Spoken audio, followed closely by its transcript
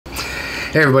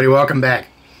Hey everybody, welcome back.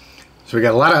 So we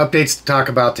got a lot of updates to talk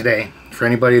about today. For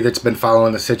anybody that's been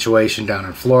following the situation down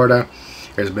in Florida,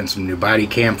 there's been some new body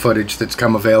cam footage that's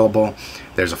come available.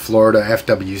 There's a Florida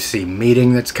FWC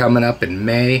meeting that's coming up in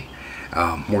May.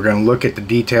 We're going to look at the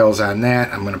details on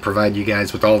that. I'm going to provide you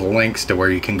guys with all the links to where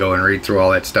you can go and read through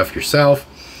all that stuff yourself.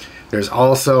 There's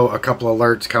also a couple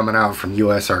alerts coming out from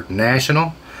USARK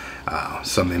National.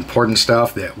 Some important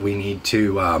stuff that we need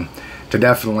to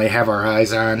definitely have our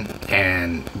eyes on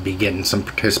and be getting some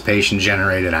participation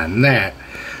generated on that.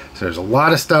 So there's a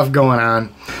lot of stuff going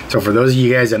on. So for those of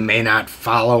you guys that may not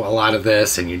follow a lot of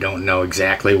this and you don't know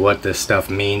exactly what this stuff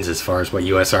means as far as what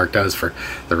USARK does for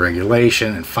the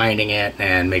regulation and finding it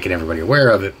and making everybody aware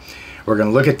of it, we're going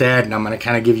to look at that, and I'm going to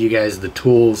kind of give you guys the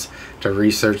tools to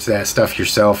research that stuff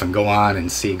yourself and go on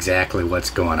and see exactly what's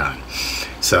going on.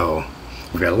 So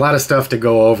we've got a lot of stuff to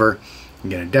go over. I'm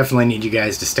going to definitely need you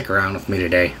guys to stick around with me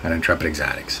today on Intrepid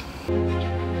Exotics.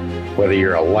 Whether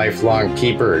you're a lifelong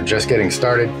keeper or just getting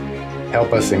started,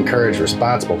 help us encourage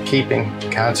responsible keeping,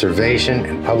 conservation,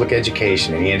 and public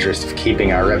education in the interest of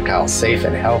keeping our reptiles safe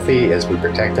and healthy as we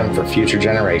protect them for future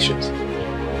generations.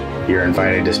 You're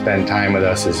invited to spend time with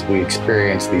us as we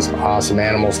experience these awesome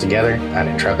animals together on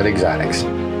Intrepid Exotics.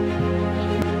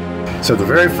 So the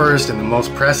very first and the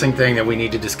most pressing thing that we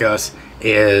need to discuss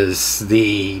is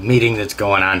the meeting that's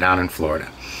going on down in Florida.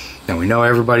 Now we know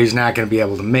everybody's not going to be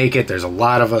able to make it. There's a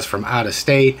lot of us from out of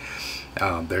state.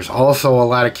 There's also a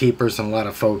lot of keepers and a lot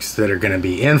of folks that are going to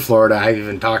be in Florida. I've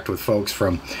even talked with folks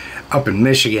from up in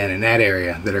Michigan in that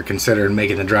area that are considering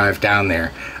making the drive down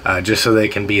there just so they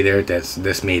can be there at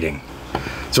this meeting.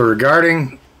 So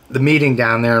regarding the meeting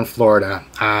down there in Florida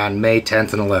on May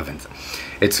 10th and 11th,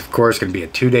 it's of course going to be a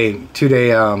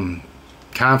two-day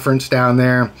conference down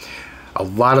there. A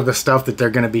lot of the stuff that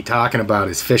they're going to be talking about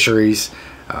is fisheries.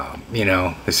 You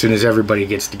know, as soon as everybody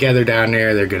gets together down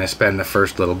there, they're going to spend the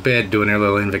first little bit doing their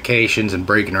little invocations and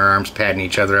breaking their arms, patting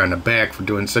each other on the back for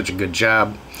doing such a good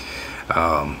job.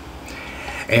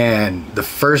 And the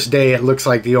first day, it looks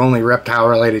like the only reptile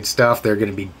related stuff they're going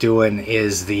to be doing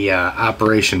is the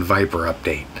Operation Viper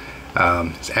update.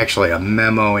 There's actually a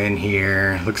memo in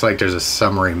here. Looks like there's a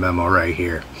summary memo right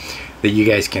here that you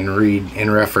guys can read in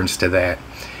reference to that.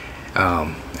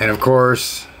 And of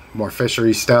course, more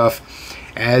fishery stuff.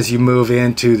 As you move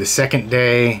into the second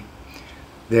day,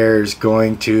 there's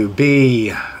going to be,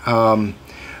 it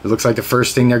looks like the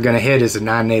first thing they're going to hit is the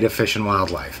non-native fish and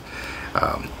wildlife.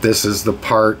 This is the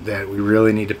part that we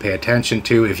really need to pay attention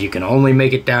to. If you can only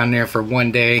make it down there for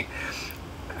one day,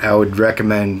 I would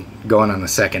recommend going on the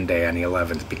second day on the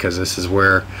 11th, because this is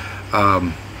where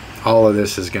all of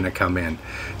this is going to come in.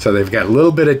 So they've got a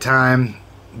little bit of time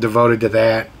devoted to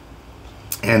that,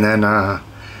 and then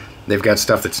they've got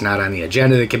stuff that's not on the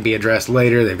agenda that can be addressed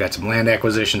later. They've got some land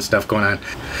acquisition stuff going on.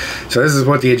 So this is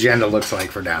what the agenda looks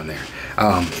like for down there.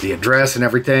 The address and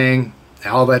everything,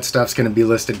 all that stuff's going to be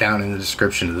listed down in the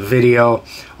description of the video.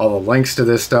 All the links to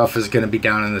this stuff is going to be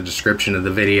down in the description of the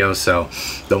video, so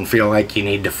don't feel like you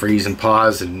need to freeze and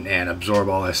pause and absorb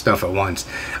all that stuff at once.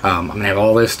 I'm going to have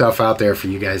all this stuff out there for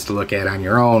you guys to look at on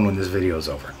your own when this video is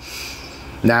over.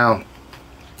 Now,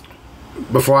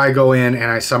 before I go in and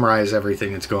I summarize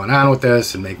everything that's going on with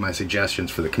this and make my suggestions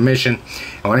for the commission,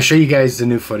 I want to show you guys the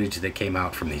new footage that came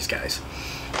out from these guys.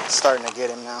 It's starting to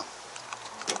get him now.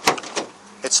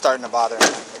 It's starting to bother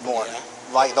him more.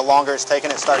 Like, the longer it's taking,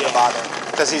 it's starting to bother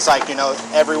him. Because he's like, you know,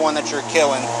 everyone that you're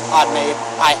killing,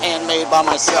 I handmade by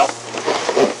myself.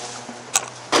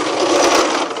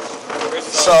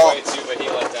 So, but he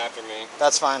left after me.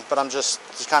 That's fine, but I'm just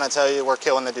kind of tell you, we're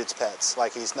killing the dude's pets.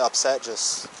 Like, he's upset,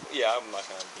 just... Yeah, I'm not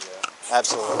going to do that.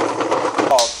 Absolutely.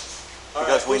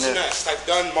 Because we knew. Next? I've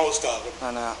done most of them.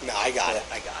 I know. No, I got it.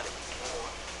 I got it.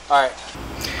 All right.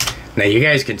 Now you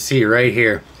guys can see right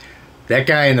here, that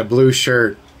guy in the blue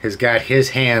shirt has got his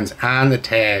hands on the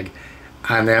tag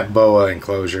on that boa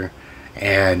enclosure,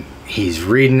 and he's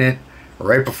reading it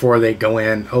right before they go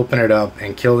in, open it up,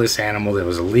 and kill this animal that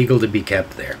was illegal to be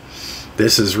kept there.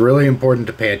 This is really important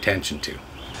to pay attention to.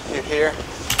 You're here?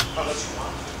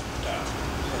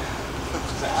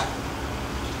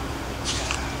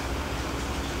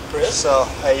 Chris? So,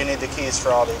 hey, you need the keys for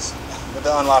all these.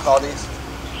 To unlock all these,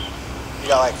 you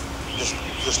got, like,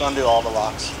 just undo all the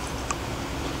locks.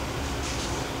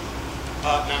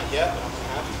 Not yet, but I'm gonna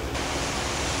have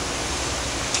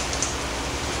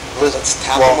to. Let's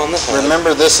tap them on this one.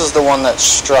 Remember, this is the one that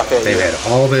struck at you. They've had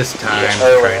all this time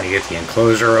trying to get the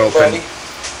enclosure open,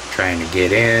 trying to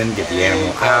get in, get the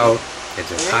animal out.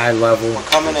 It's at high level.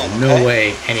 There's no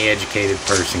way any educated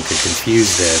person could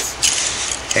confuse this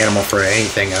animal for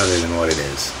anything other than what it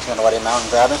is. You gonna let him out and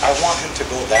grab it? I want him to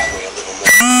go that way a little more.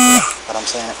 I'm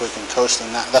saying. If we can coast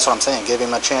him, that's what I'm saying. Give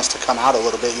him a chance to come out a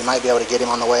little bit. You might be able to get him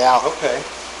on the way out. Okay.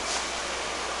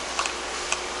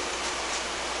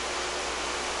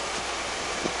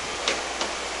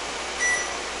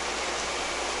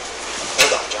 Hold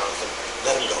on, Jonathan.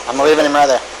 Let him go. I'm leaving him right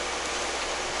there.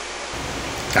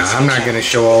 Now, I'm not going to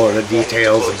show all of the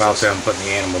details about them putting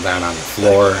the animal down on the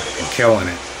floor and killing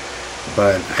it,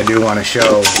 but I do want to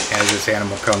show, as this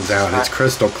animal comes out, it's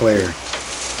crystal clear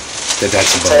that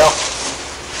that's a boa.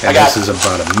 And this is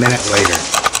about a minute later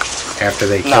after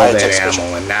they killed that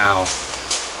animal, and now...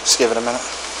 Just give it a minute.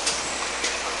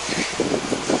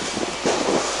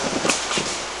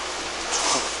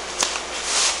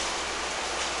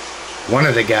 One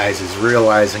of the guys is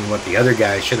realizing what the other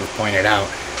guy should have pointed out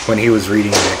when he was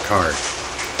reading that card,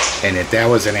 and that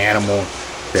was an animal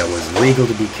that was legal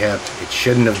to be kept. It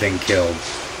shouldn't have been killed.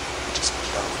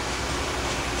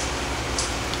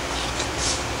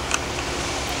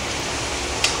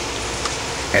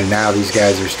 And now these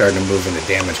guys are starting to move into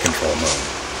damage control mode.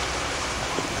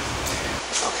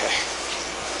 Okay.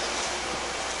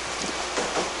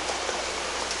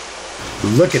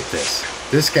 Look at this.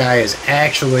 This guy is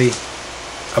actually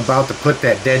about to put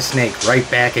that dead snake right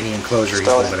back in the enclosure he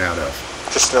pulled it out of.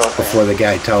 Just throw it before the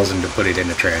guy tells him to put it in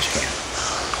the trash can.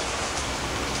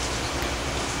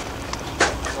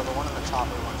 So the one in the top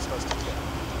we weren't supposed to get.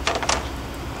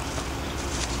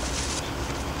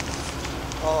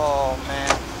 Oh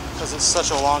man, because it's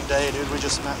such a long day, dude. We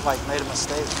just made a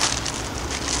mistake.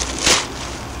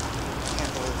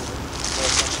 Can't believe we didn't pay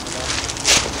attention to that.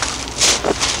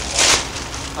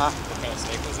 Huh? What kind of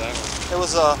snake was that one? It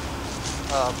was a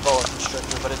boa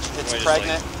constrictor, but it's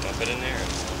pregnant. Just, like, dump it in there?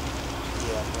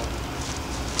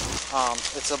 Yeah.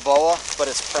 It's a boa, but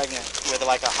it's pregnant with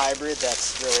like a hybrid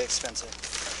that's really expensive.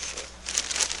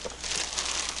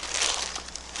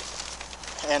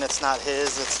 And it's not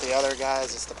his, it's the other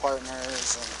guys, it's the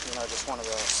partners, and you know, just one of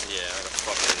those. Yeah, like a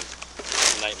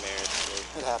fucking nightmare.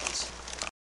 It happens.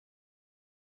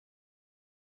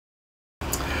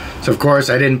 So of course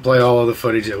I didn't play all of the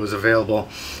footage that was available.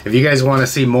 If you guys want to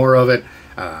see more of it,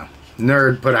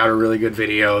 Nerd put out a really good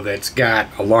video that's got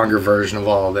a longer version of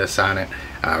all of this on it.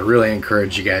 I really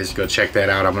encourage you guys to go check that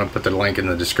out. I'm going to put the link in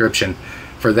the description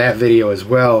for that video as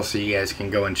well, so you guys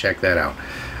can go and check that out.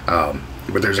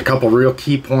 But there's a couple real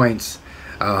key points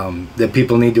that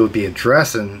people need to be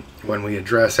addressing when we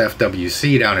address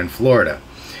FWC down in Florida.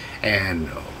 And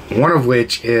one of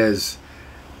which is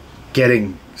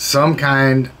getting some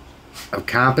kind of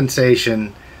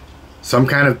compensation, some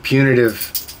kind of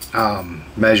punitive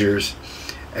measures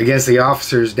against the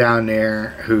officers down there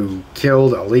who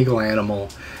killed a legal animal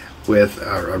with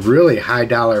a really high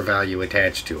dollar value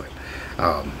attached to it.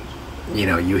 You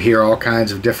know, you hear all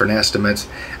kinds of different estimates.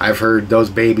 I've heard those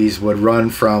babies would run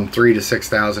from $3,000 to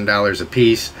 $6,000 a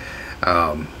piece.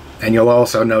 And you'll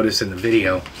also notice in the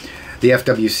video, the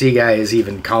FWC guy is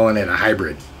even calling it a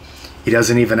hybrid. He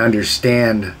doesn't even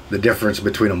understand the difference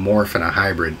between a morph and a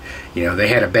hybrid. You know, they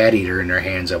had a bat eater in their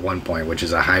hands at one point, which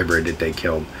is a hybrid that they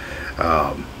killed.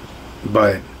 And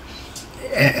the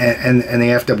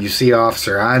FWC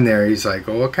officer on there, he's like,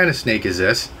 well, what kind of snake is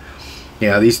this? You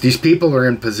know, these people are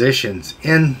in positions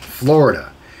in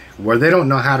Florida where they don't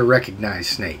know how to recognize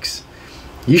snakes.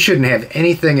 You shouldn't have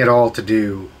anything at all to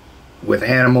do with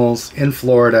animals in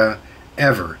Florida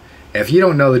ever if you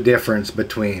don't know the difference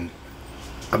between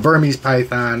a Burmese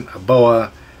python, a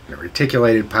boa, and a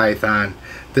reticulated python.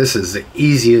 This is the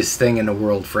easiest thing in the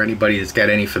world for anybody that's got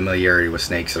any familiarity with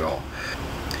snakes at all.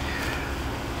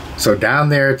 So down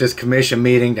there at this commission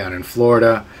meeting down in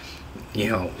Florida, you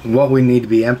know, what we need to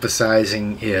be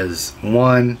emphasizing is,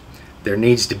 one, there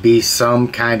needs to be some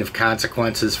kind of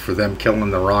consequences for them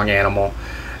killing the wrong animal.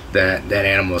 That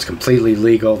animal is completely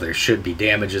legal. There should be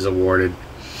damages awarded.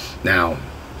 Now,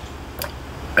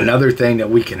 another thing that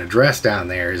we can address down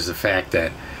there is the fact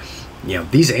that, you know,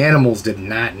 these animals did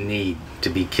not need to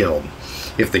be killed.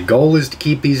 If the goal is to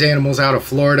keep these animals out of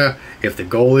Florida, if the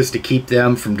goal is to keep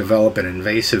them from developing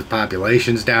invasive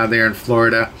populations down there in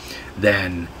Florida,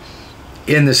 then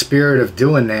in the spirit of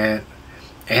doing that,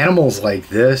 animals like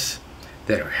this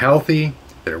that are healthy,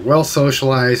 that are well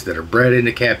socialized, that are bred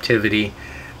into captivity,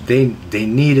 they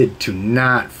needed to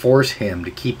not force him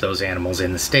to keep those animals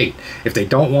in the state. If they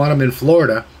don't want them in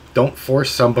Florida, don't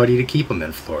force somebody to keep them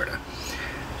in Florida.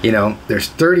 You know, there's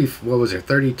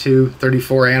 32,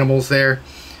 34 animals there.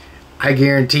 I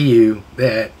guarantee you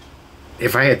that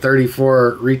if I had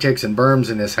 34 retics and berms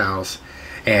in this house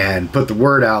and put the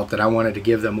word out that I wanted to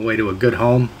give them away to a good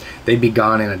home, they'd be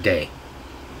gone in a day.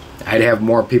 I'd have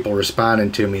more people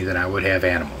responding to me than I would have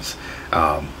animals.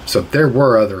 So there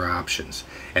were other options.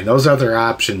 And those other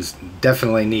options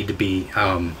definitely need to be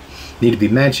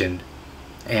mentioned.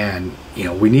 And you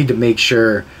know, we need to make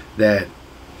sure that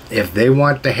if they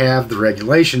want to have the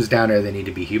regulations down there, they need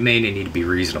to be humane, they need to be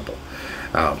reasonable.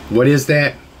 What is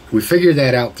that? We figure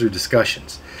that out through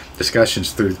discussions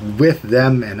through with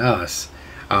them and us.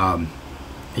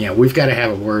 You know, we've got to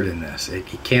have a word in this. It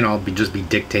can't all just be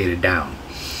dictated down.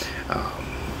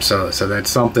 So that's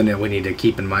something that we need to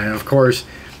keep in mind. And of course,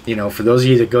 you know, for those of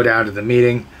you that go down to the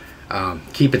meeting,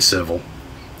 keep it civil.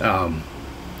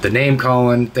 The name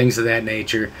calling, things of that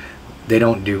nature, they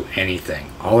don't do anything.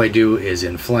 All they do is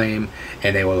inflame,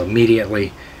 and they will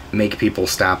immediately make people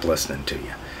stop listening to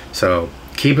you. So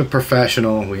keep it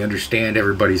professional. We understand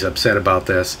everybody's upset about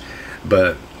this,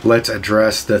 but let's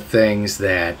address the things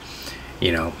that,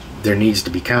 you know, there needs to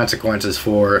be consequences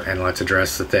for, and let's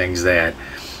address the things that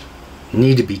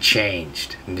need to be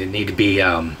changed and they need to be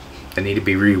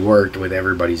reworked with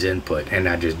everybody's input and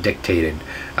not just dictated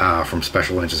from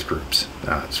special interest groups.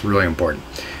 It's really important.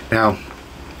 Now,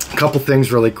 a couple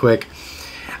things really quick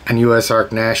on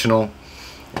USARK National.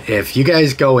 If you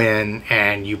guys go in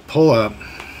and you pull up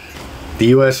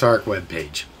the USARK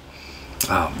webpage,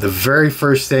 the very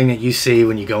first thing that you see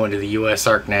when you go into the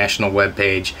USARK National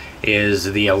webpage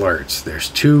is the alerts. There's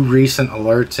 2 recent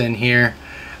alerts in here.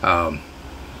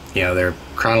 You know, they're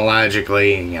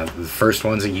chronologically, you know, the first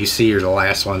ones that you see are the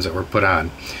last ones that were put on.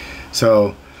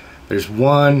 So there's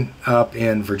one up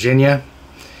in Virginia.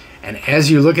 And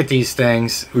as you look at these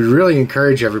things, we really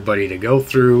encourage everybody to go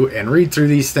through and read through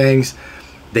these things.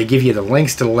 They give you the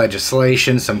links to the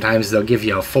legislation. Sometimes they'll give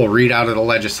you a full readout of the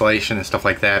legislation and stuff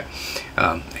like that.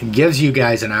 It gives you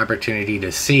guys an opportunity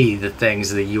to see the things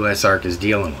that USARK is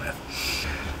dealing with.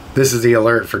 This is the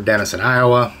alert for Denison,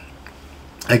 Iowa.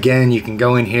 Again, you can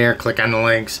go in here, click on the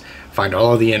links, find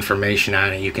all of the information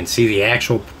on it. You can see the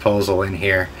actual proposal in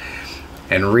here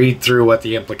and read through what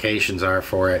the implications are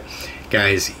for it.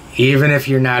 Guys, even if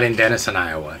you're not in Denison,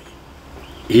 Iowa,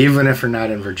 even if you're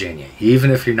not in Virginia, even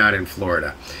if you're not in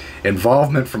Florida,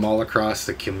 involvement from all across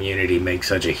the community makes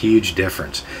such a huge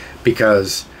difference,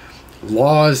 because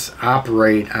laws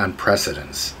operate on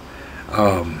precedents.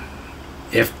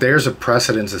 If there's a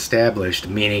precedence established,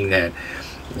 meaning that,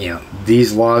 you know,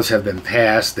 these laws have been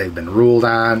passed, they've been ruled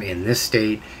on in this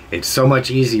state, it's so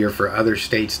much easier for other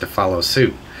states to follow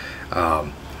suit.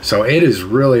 So it is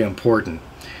really important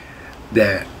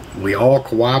that we all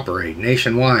cooperate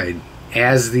nationwide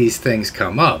as these things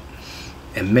come up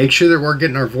and make sure that we're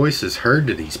getting our voices heard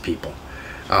to these people.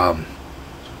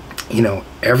 You know,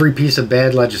 every piece of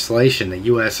bad legislation that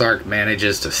USARK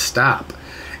manages to stop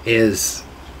is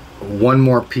one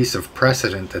more piece of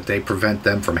precedent that they prevent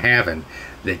them from having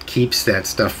that keeps that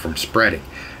stuff from spreading.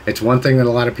 It's one thing that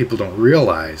a lot of people don't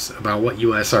realize about what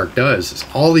USARK does is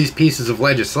all these pieces of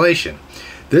legislation,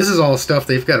 this is all stuff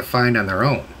they've got to find on their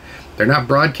own. They're not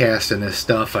broadcasting this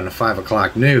stuff on the 5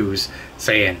 o'clock news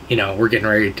saying, you know, we're getting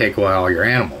ready to take away all your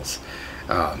animals.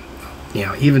 You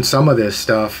know, even some of this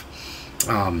stuff,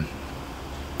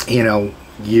 you know,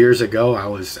 years ago I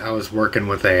was working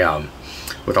with a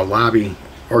lobby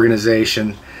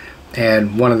organization,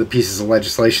 and one of the pieces of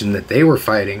legislation that they were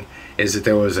fighting is that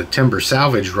there was a timber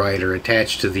salvage rider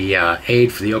attached to the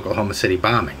aid for the Oklahoma City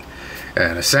bombing.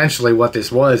 And essentially what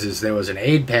this was is there was an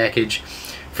aid package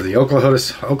for the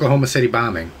Oklahoma City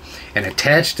bombing, and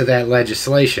attached to that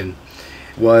legislation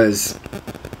was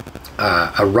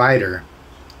a rider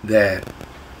that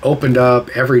opened up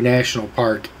every national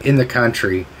park in the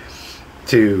country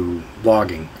to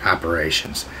logging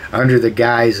operations under the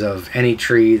guise of any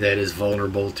tree that is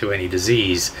vulnerable to any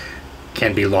disease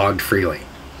can be logged freely.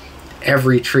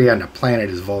 Every tree on the planet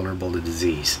is vulnerable to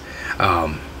disease.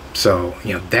 So,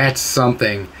 you know, that's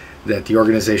something that the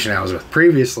organization I was with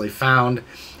previously found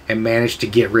and managed to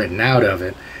get written out of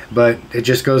it. But it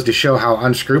just goes to show how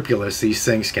unscrupulous these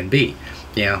things can be.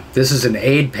 You know, this is an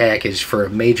aid package for a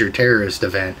major terrorist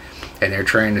event, and they're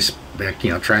trying to,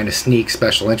 you know, trying to sneak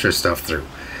special interest stuff through.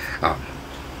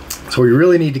 So we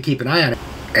really need to keep an eye on it.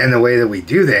 And the way that we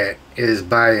do that is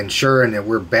by ensuring that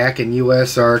we're back in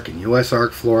USARK and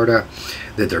USARK Florida,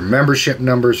 that their membership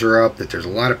numbers are up, that there's a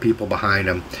lot of people behind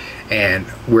them, and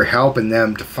we're helping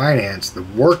them to finance the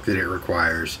work that it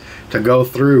requires to go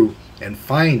through and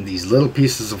find these little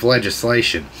pieces of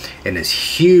legislation in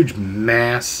this huge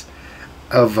mass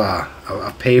of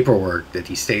paperwork that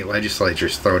these state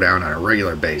legislatures throw down on a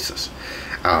regular basis.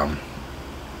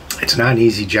 It's not an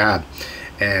easy job,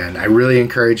 and I really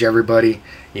encourage everybody,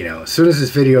 you know, as soon as this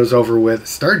video is over with,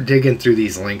 start digging through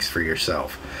these links for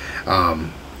yourself.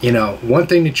 You know, one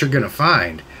thing that you're going to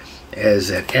find is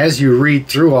that as you read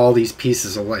through all these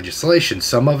pieces of legislation,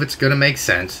 some of it's going to make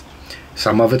sense,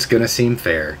 Some of it's going to seem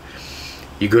fair.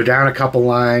 You go down a couple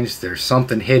lines, there's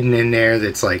something hidden in there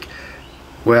that's like,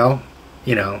 well,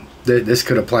 you know, this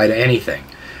could apply to anything.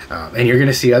 And you're going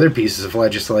to see other pieces of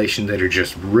legislation that are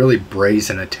just really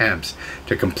brazen attempts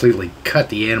to completely cut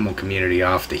the animal community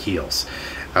off the heels.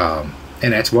 And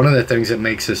that's one of the things that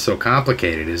makes this so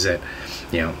complicated, is that,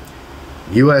 you know,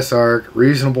 USARK,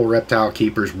 reasonable reptile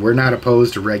keepers, we're not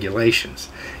opposed to regulations.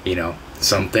 You know,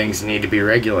 some things need to be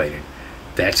regulated.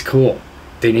 That's cool.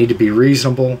 They need to be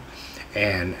reasonable,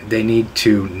 and they need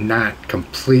to not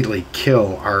completely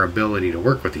kill our ability to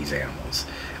work with these animals.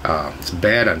 It's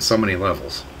bad on so many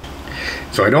levels.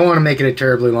 So I don't want to make it a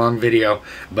terribly long video,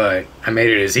 but I made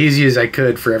it as easy as I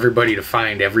could for everybody to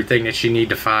find everything that you need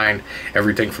to find.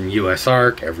 Everything from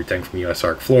USARK, everything from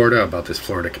USARK Florida about this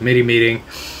Florida committee meeting.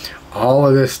 All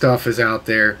of this stuff is out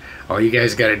there. All you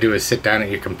guys got to do is sit down at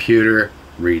your computer,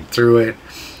 read through it,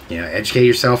 you know, educate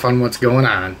yourself on what's going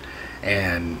on.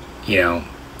 And, you know,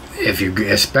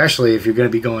 especially if you're going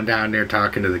to be going down there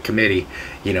talking to the committee,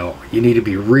 you know, you need to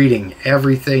be reading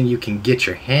everything you can get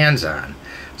your hands on,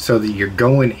 so that you're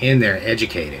going in there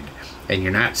educated, and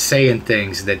you're not saying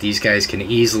things that these guys can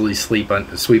easily sweep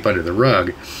under the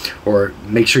rug, or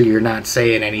make sure you're not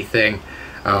saying anything,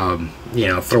 you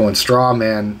know, throwing straw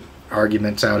man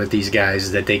arguments out at these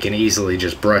guys that they can easily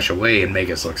just brush away and make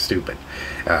us look stupid.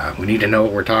 We need to know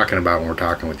what we're talking about when we're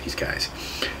talking with these guys.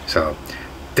 So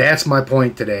that's my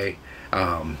point today.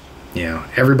 You know,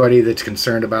 everybody that's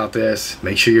concerned about this,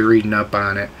 make sure you're reading up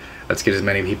on it. Let's get as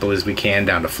many people as we can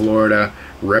down to Florida,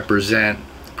 represent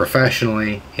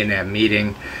professionally in that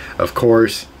meeting. Of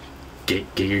course, get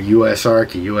your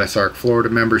USARK, your USARK Florida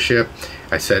membership.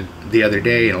 I said the other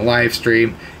day in a live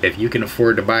stream, if you can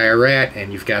afford to buy a rat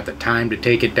and you've got the time to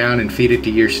take it down and feed it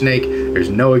to your snake, there's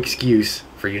no excuse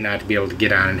for you not to be able to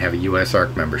get on and have a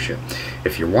USARK membership.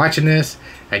 If you're watching this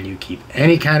and you keep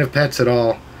any kind of pets at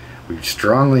all, we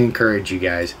strongly encourage you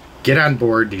guys, get on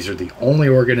board. These are the only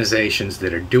organizations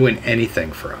that are doing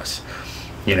anything for us.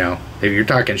 You know, if you're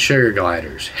talking sugar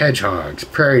gliders, hedgehogs,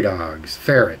 prairie dogs,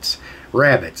 ferrets,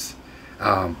 rabbits,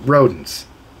 rodents,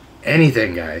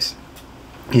 anything, guys,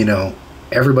 you know,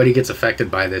 everybody gets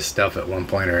affected by this stuff at one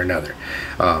point or another.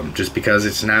 Just because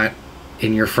it's not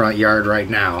in your front yard right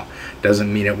now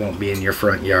doesn't mean it won't be in your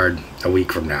front yard a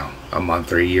week from now, a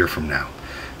month, or a year from now.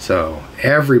 So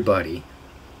everybody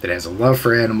that has a love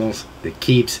for animals, that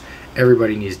keeps,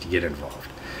 everybody needs to get involved.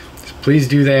 So please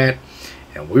do that,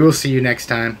 and we will see you next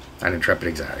time on Intrepid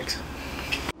Exotics.